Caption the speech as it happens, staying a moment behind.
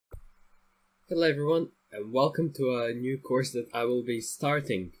Hello everyone, and welcome to a new course that I will be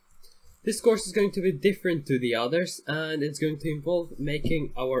starting. This course is going to be different to the others, and it's going to involve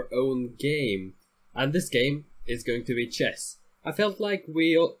making our own game. And this game is going to be chess. I felt like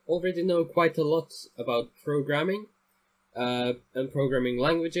we already know quite a lot about programming and programming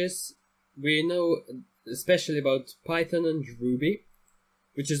languages. We know especially about Python and Ruby,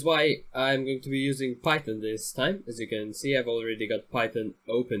 which is why I'm going to be using Python this time. As you can see, I've already got Python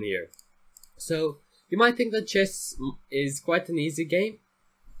open here. So you might think that chess is quite an easy game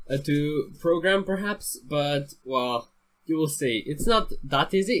to program perhaps, but well, you will see. It's not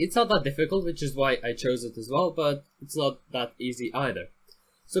that easy, it's not that difficult, which is why I chose it as well, but it's not that easy either.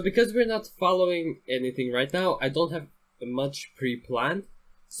 So because we're not following anything right now, I don't have much pre-planned.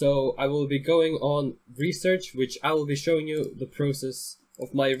 So I will be going on research, which I will be showing you the process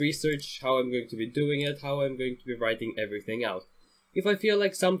of my research, how I'm going to be doing it, how I'm going to be writing everything out. If I feel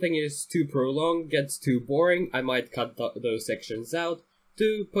like something is too prolonged, gets too boring, I might cut those sections out.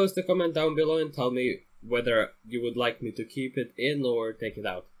 Do post a comment down below and tell me whether you would like me to keep it in or take it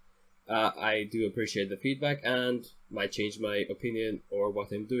out. I do appreciate the feedback and might change my opinion or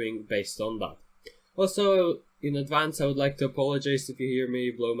what I'm doing based on that. Also, in advance, I would like to apologize if you hear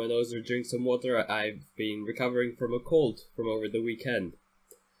me blow my nose or drink some water. I've been recovering from a cold from over the weekend.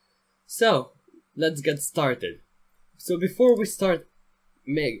 So, let's get started. So before we start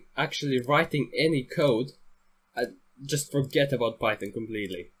actually writing any code, just forget about Python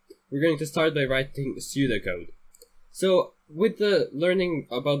completely. We're going to start by writing pseudocode. So with the learning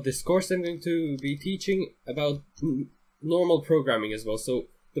about this course, I'm going to be teaching about normal programming as well. So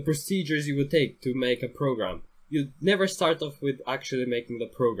the procedures you would take to make a program. You'd never start off with actually making the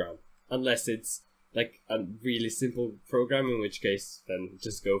program, unless it's like a really simple program, in which case then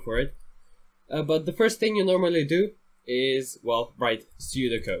just go for it. But the first thing you normally do is, well, write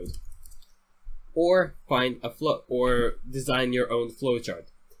pseudocode, or find a or design your own flowchart.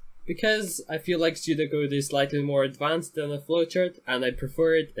 Because I feel like pseudocode is slightly more advanced than a flowchart, and I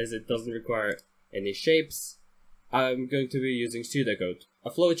prefer it as it doesn't require any shapes, I'm going to be using pseudocode.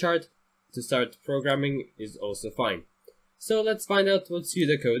 A flowchart to start programming is also fine. So let's find out what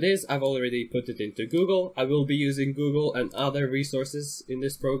pseudocode is. I've already put it into Google. I will be using Google and other resources in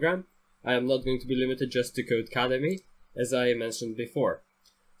this program. I am not going to be limited just to Codecademy, as I mentioned before.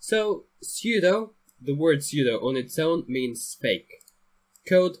 So, pseudo, the word pseudo on its own means fake.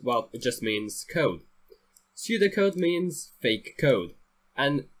 Code, well, it just means code. Pseudocode means fake code.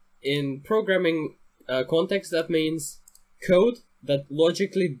 And in programming context, that means code that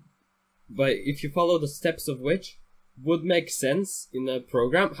logically, if you follow the steps of which, would make sense in a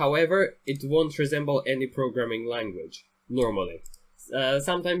program. However, it won't resemble any programming language, normally.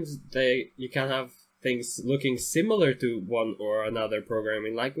 Sometimes you can have things looking similar to one or another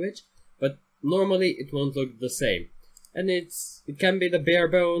programming language, but normally it won't look the same. And it can be the bare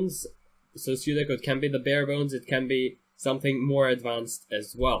bones, so pseudocode can be the bare bones, it can be something more advanced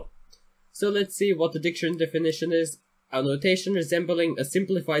as well. So let's see what the dictionary definition is. A notation resembling a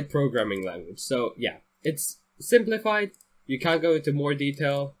simplified programming language. So yeah, it's simplified. You can't go into more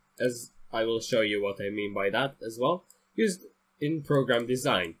detail, as I will show you what I mean by that as well. Used in program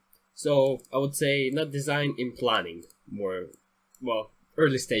design. So I would say not design, in planning, more, well,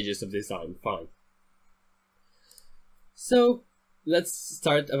 early stages of design, fine. So let's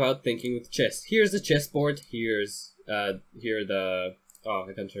start about thinking with chess. Here's the chessboard, here's here the, oh,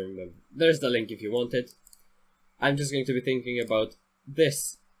 I can't remember, there's the link if you want it. I'm just going to be thinking about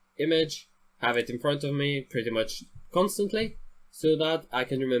this image, have it in front of me pretty much constantly, so that I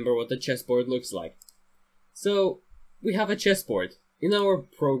can remember what the chessboard looks like. So we have a chessboard. In our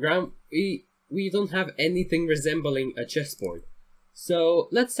program, we don't have anything resembling a chessboard. So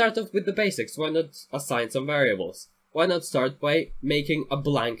let's start off with the basics. Why not assign some variables? Why not start by making a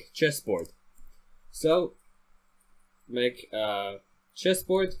blank chessboard? So make a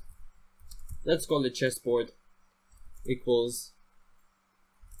chessboard. Let's call it chessboard equals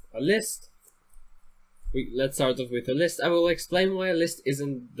a list. Let's start off with a list. I will explain why a list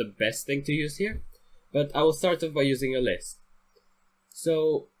isn't the best thing to use here, but I will start off by using a list.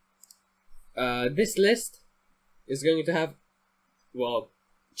 So this list is going to have, well,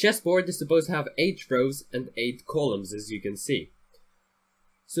 chessboard is supposed to have 8 rows and 8 columns, as you can see.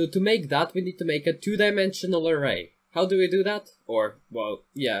 So to make that, we need to make a 2-dimensional array. How do we do that? Or, well,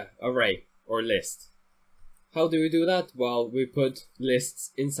 yeah, array or list. How do we do that? Well, we put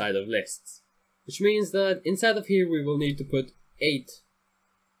lists inside of lists, which means that inside of here we will need to put 8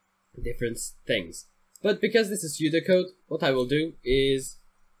 different things. But because this is pseudocode, what I will do is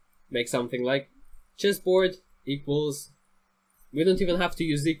make something like chessboard equals, we don't even have to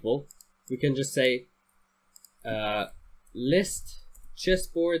use equal, we can just say list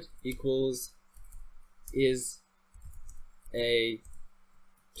chessboard equals is a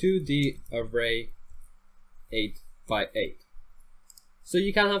 2D array 8 by 8. So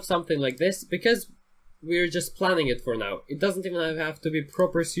you can have something like this because we're just planning it for now. It doesn't even have to be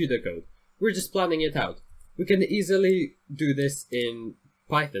proper pseudocode. We're just planning it out. We can easily do this in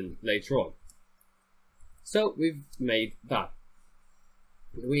Python later on. So we've made that.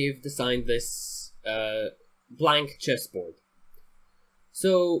 We've designed this blank chessboard.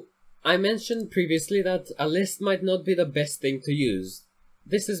 So I mentioned previously that a list might not be the best thing to use.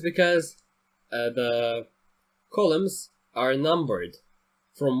 This is because the columns are numbered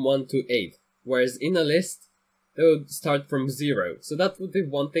from 1 to 8, whereas in a list they would start from 0. So that would be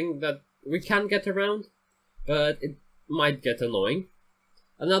one thing that we can get around, but it might get annoying.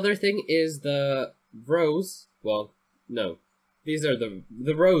 Another thing is the rows. Well, no, these are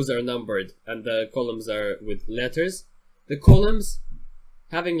the rows are numbered and the columns are with letters. The columns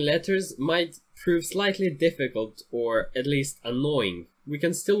having letters might prove slightly difficult or at least annoying. We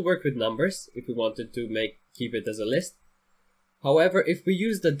can still work with numbers if we wanted to keep it as a list. However, if we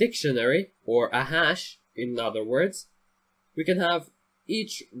use the dictionary or a hash, in other words, we can have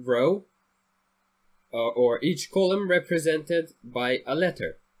each row or each column represented by a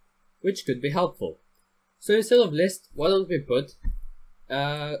letter, which could be helpful. So instead of list, why don't we put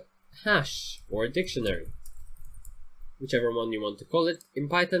a hash or dictionary? Whichever one you want to call it. In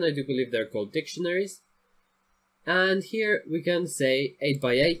Python, I do believe they're called dictionaries. And here we can say 8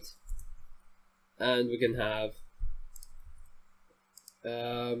 by 8. And we can have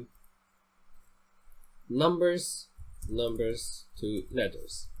numbers to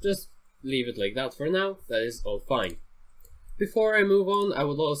letters. Just leave it like that for now. That is all fine. Before I move on, I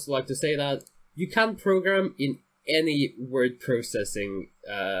would also like to say that you can program in any word processing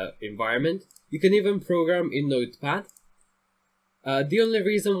environment. You can even program in Notepad. The only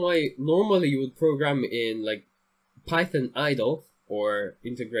reason why normally you would program in like Python idle or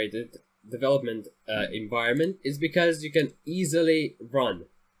integrated development environment is because you can easily run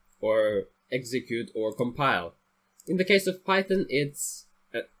or execute or compile. In the case of Python, it's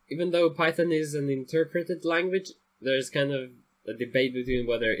even though Python is an interpreted language, there's kind of a debate between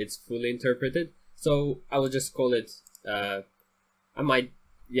whether it's fully interpreted. So I will just call it. You might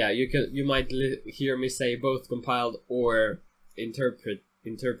hear me say both compiled or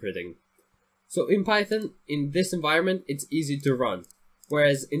interpreting. So in Python, in this environment, it's easy to run.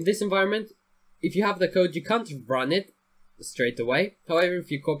 Whereas in this environment, if you have the code, you can't run it straight away. However,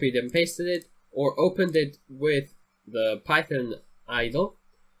 if you copied and pasted it or opened it with the Python idle,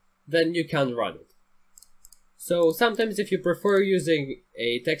 then you can run it. So sometimes if you prefer using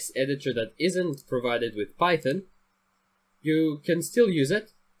a text editor that isn't provided with Python, you can still use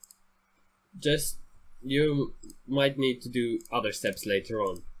it. Just you might need to do other steps later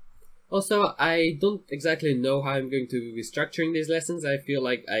on. Also, I don't exactly know how I'm going to be structuring these lessons. I feel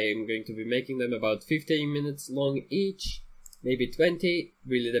like I am going to be making them about 15 minutes long each, maybe 20,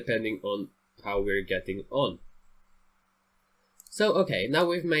 really depending on how we're getting on. So, okay, now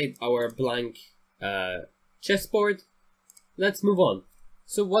we've made our blank chessboard. Let's move on.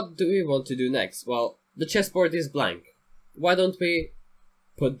 So what do we want to do next? Well, the chessboard is blank. Why don't we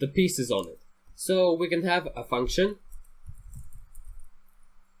put the pieces on it? So we can have a function,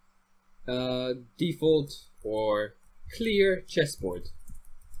 default or clear chessboard.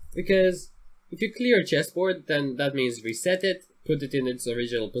 Because if you clear chessboard, then that means reset it, put it in its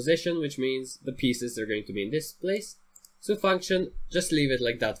original position, which means the pieces are going to be in this place. So function, just leave it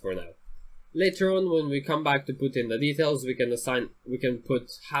like that for now. Later on, when we come back to put in the details, we can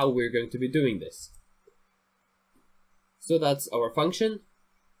put how we're going to be doing this. So that's our function.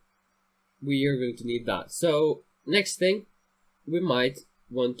 We are going to need that. So next thing, we might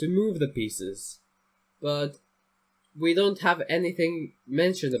want to move the pieces, but we don't have anything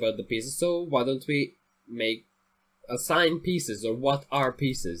mentioned about the pieces. So why don't we assign pieces, or what are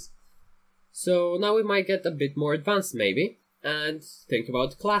pieces? So now we might get a bit more advanced maybe and think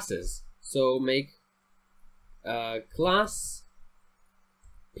about classes. So make a class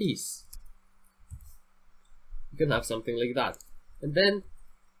piece. You can have something like that. And then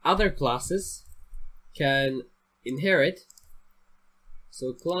other classes can inherit.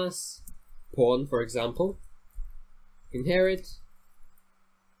 So class pawn, for example, inherit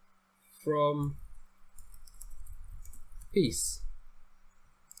from piece.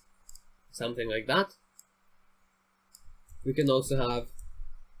 Something like that. We can also have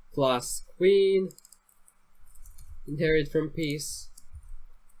class queen inherit from piece,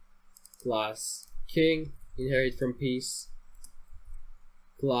 class king inherit from piece,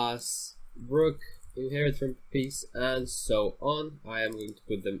 class rook, inherit from piece, and so on. I am going to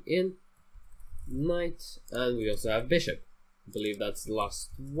put them in knight, and we also have bishop. I believe that's the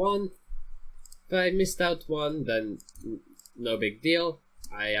last one. If I missed out one, then no big deal.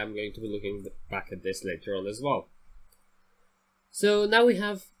 I am going to be looking back at this later on as well. So now we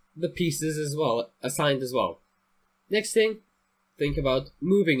have the pieces as well, assigned as well. Next thing, think about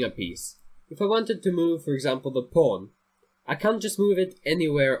moving a piece. If I wanted to move, for example, the pawn, I can't just move it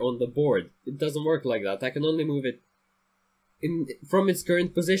anywhere on the board. It doesn't work like that. I can only move it from its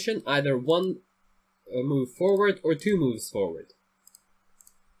current position, either one move forward or two moves forward.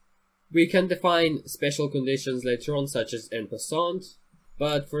 We can define special conditions later on, such as en passant,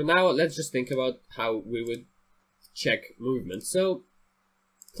 but for now, let's just think about how we would check movement. So,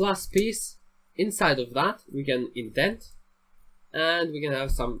 class piece, inside of that, we can indent, and we can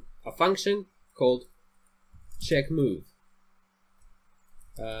have a function called check move.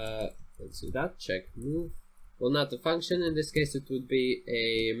 Let's do that, check move. Well, not a function, in this case it would be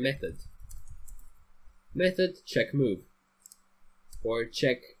a method. Method check move. Or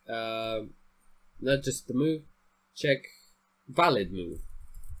check, not just the move, check valid move.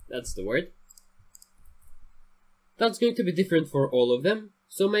 That's the word. That's going to be different for all of them,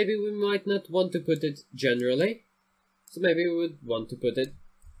 so maybe we might not want to put it generally. So maybe we would want to put it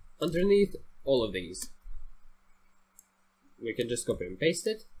underneath all of these. We can just copy and paste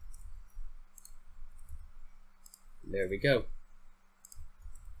it. There we go.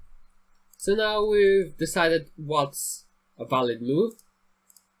 So now we've decided what's a valid move.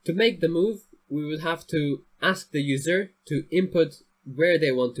 To make the move, we would have to ask the user to input where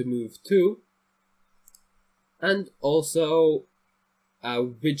they want to move to, and also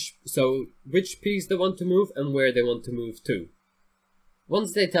which piece they want to move and where they want to move to.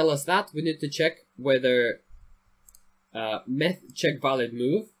 Once they tell us that, we need to check whether check valid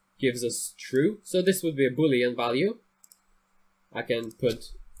move gives us true. So this would be a boolean value. I can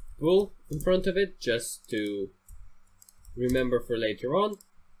put bool in front of it just to remember for later on.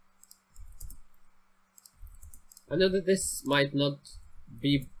 I know that this might not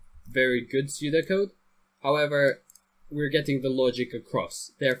be very good pseudocode, however, we're getting the logic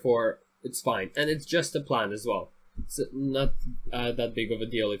across, therefore it's fine, and it's just a plan as well. It's not that big of a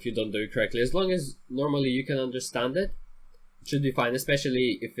deal if you don't do it correctly. As long as normally you can understand it, it should be fine,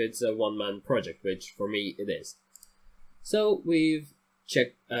 especially if it's a one-man project, which for me it is. So we've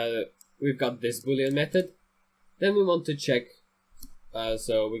checked, we've got this boolean method. Then we want to check,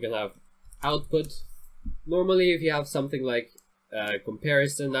 so we can have output. Normally if you have something like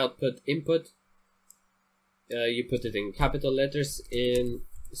comparison, output, input, you put it in capital letters in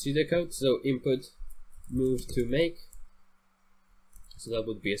pseudocode. So input move to make, so that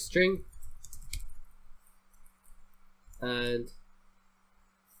would be a string, and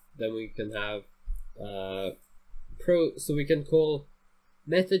then we can have so we can call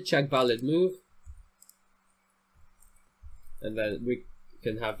method check valid move, and then we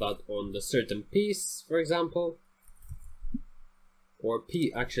can have that on the certain piece, for example, or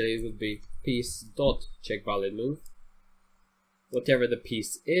actually it would be piece dot check valid move, whatever the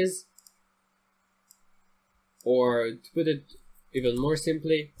piece is. Or to put it even more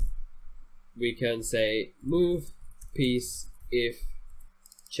simply, we can say move piece if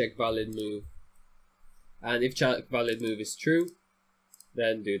check valid move, and if check valid move is true,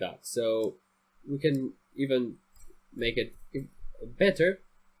 then do that. So we can even make it better.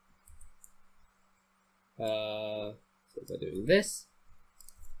 So by doing this,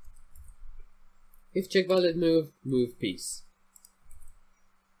 if check valid move, move piece.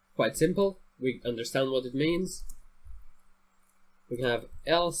 Quite simple. We understand what it means. We can have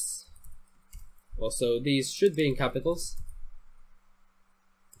else. Also, these should be in capitals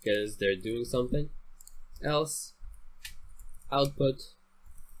because they're doing something. Else output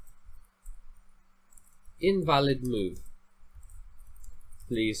invalid move.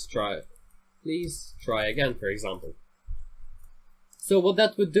 Please try again, for example. So what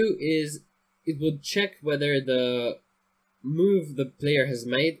that would do is it would check whether the move the player has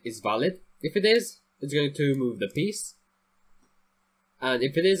made is valid. If it is, it's going to move the piece, and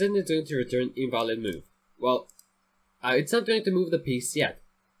if it isn't, it's going to return invalid move. Well, it's not going to move the piece yet.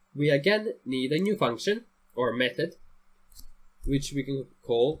 We again need a new function or method, which we can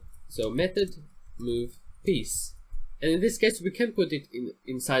call method move piece. And in this case, we can put it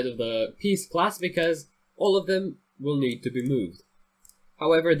inside of the piece class because all of them will need to be moved.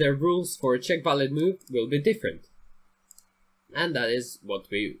 However, their rules for check valid move will be different, and that is what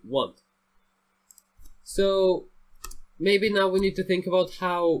we want. So maybe now we need to think about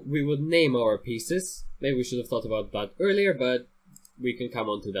how we would name our pieces. Maybe we should have thought about that earlier, but we can come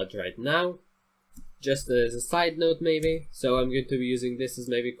on to that right now. Just as a side note maybe, so I'm going to be using this as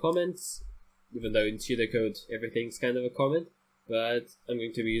maybe comments, even though in pseudocode everything's kind of a comment, but I'm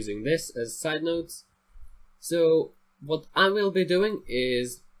going to be using this as side notes. So what I will be doing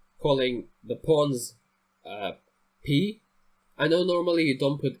is calling the pawns P. I know normally you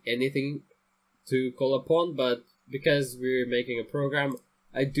don't put anything to call a pawn, but because we're making a program,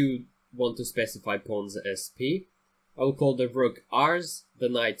 I do want to specify pawns as P. I will call the rook Rs, the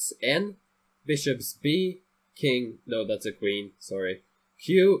knights N, bishops B, king, no that's a queen, sorry,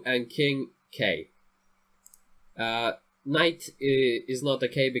 Q, and king K. Knight is not a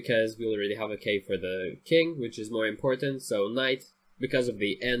K because we already have a K for the king, which is more important, so knight, because of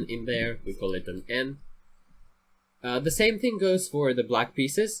the N in there, we call it an N. The same thing goes for the black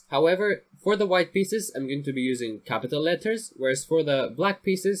pieces. However, for the white pieces, I'm going to be using capital letters, whereas for the black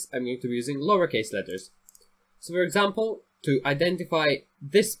pieces, I'm going to be using lowercase letters. So for example, to identify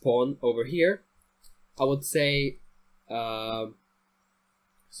this pawn over here, I would say, so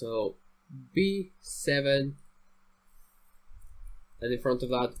B7, and in front of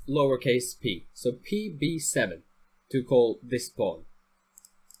that, lowercase p. So PB7 to call this pawn.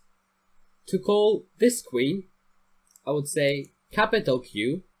 To call this queen, I would say capital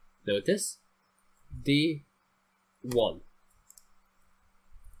Q, notice, D1.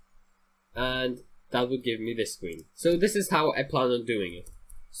 And that would give me this queen. So this is how I plan on doing it.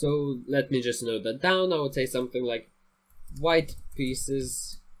 So let me just note that down. I would say something like white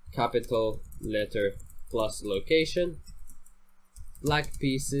pieces, capital letter plus location. Black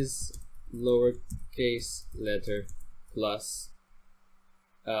pieces, lowercase letter plus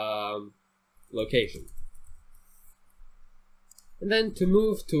location. And then to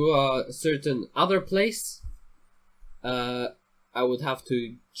move to a certain other place, I would have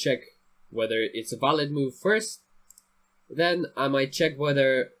to check whether it's a valid move first. Then I might check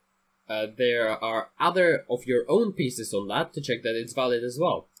whether there are other of your own pieces on that to check that it's valid as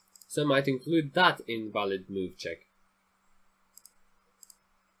well. So I might include that in valid move check.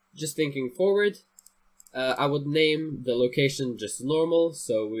 Just thinking forward, I would name the location just normal,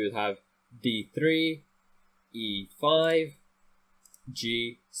 so we would have D3, E5,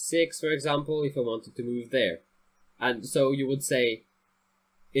 G6 for example, if I wanted to move there. And so you would say,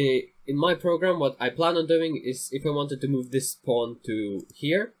 in my program, what I plan on doing is, if I wanted to move this pawn to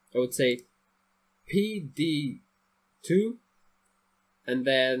here, I would say PD2, and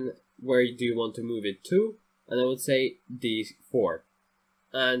then where do you want to move it to? And I would say D4.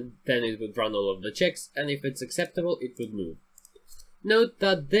 And then it would run all of the checks, and if it's acceptable, it would move. Note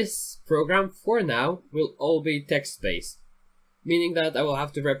that this program, for now, will all be text-based, meaning that I will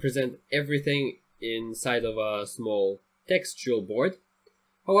have to represent everything inside of a small textual board.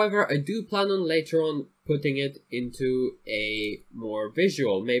 However, I do plan on later on putting it into a more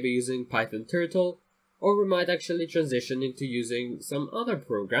visual, maybe using Python Turtle, or we might actually transition into using some other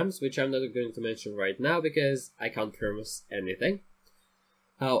programs, which I'm not going to mention right now because I can't promise anything.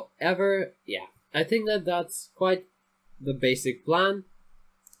 However, yeah, I think that that's quite the basic plan.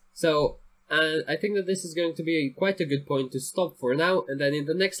 So, I think that this is going to be quite a good point to stop for now, and then in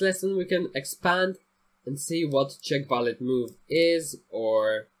the next lesson we can expand and see what check valid move is,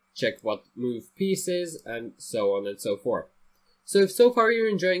 or check what move piece is, and so on and so forth. So if so far you're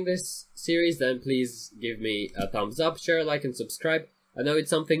enjoying this series, then please give me a thumbs up, share, like, and subscribe. I know it's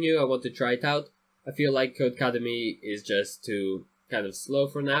something new, I want to try it out. I feel like Codecademy is just too kind of slow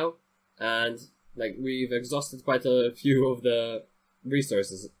for now, and like we've exhausted quite a few of the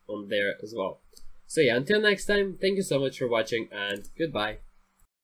resources on there as well. So yeah, until next time, thank you so much for watching, and goodbye.